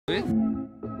Hey.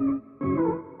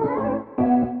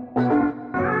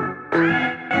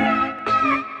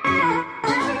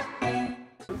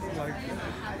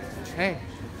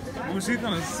 Well, she's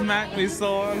gonna smack me,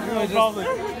 so I'm gonna probably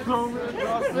throw me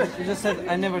across the... You just said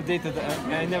I never dated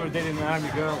an army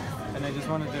girl, and I just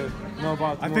wanted to know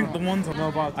about. I think the ones know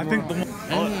about. I think the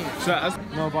one. Should I ask?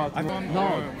 Know about.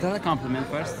 No, tell a compliment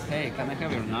first. Hey, can I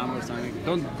have your number or something?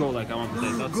 Don't go like I want to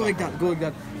say that. Go like that. Go like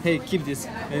that. Hey, keep this.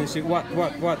 And she, what? Do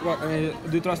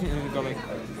you trust me? And you go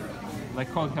like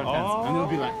hold her hands, and it'll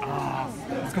be like,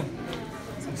 Let's go.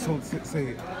 So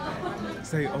say,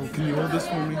 oh, can you hold this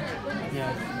for me?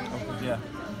 yeah, Okay. yeah.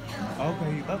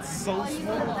 Okay, that's so smooth,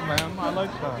 man. I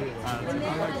like that.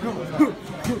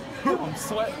 I'm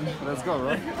sweating. Let's go,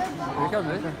 bro. You can do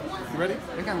it. You ready?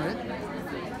 You can do it.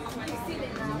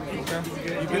 Okay.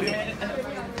 You get it?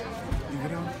 You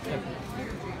get it?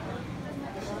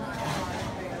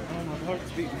 Oh, my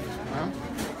heart's beating. Huh?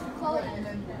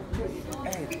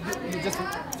 Hey, you just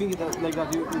think it like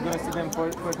that. You're gonna see them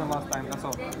first and last time. That's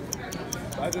all.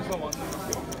 I just don't want to.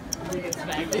 Okay,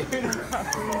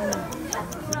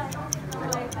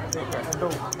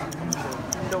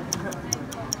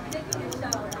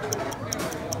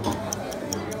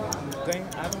 Dang,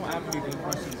 I don't have any good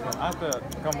questions. I have to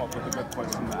come up with a good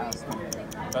question to ask them.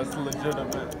 That's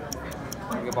legitimate.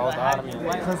 Think about the army.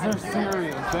 Because they're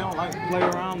serious. They don't like play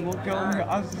around. We'll kill them.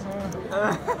 I just,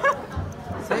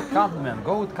 Say compliment.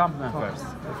 Go with compliment first.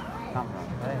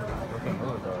 Compliment. Hey, looking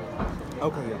good.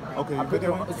 okay, yeah. Okay, you good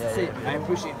one? Say, I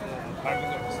appreciate it.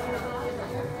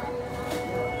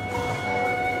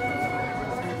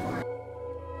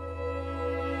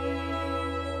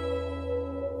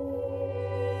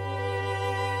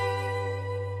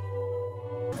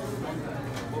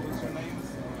 What was your name?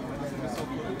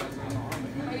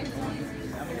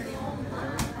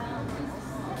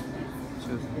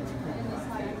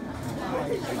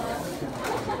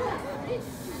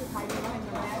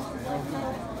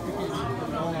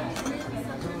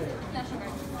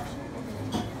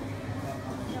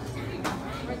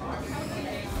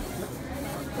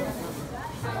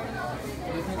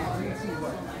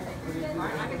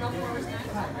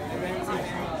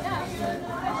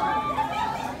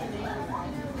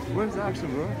 Where's the action,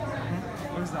 bro?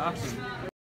 Where's the option?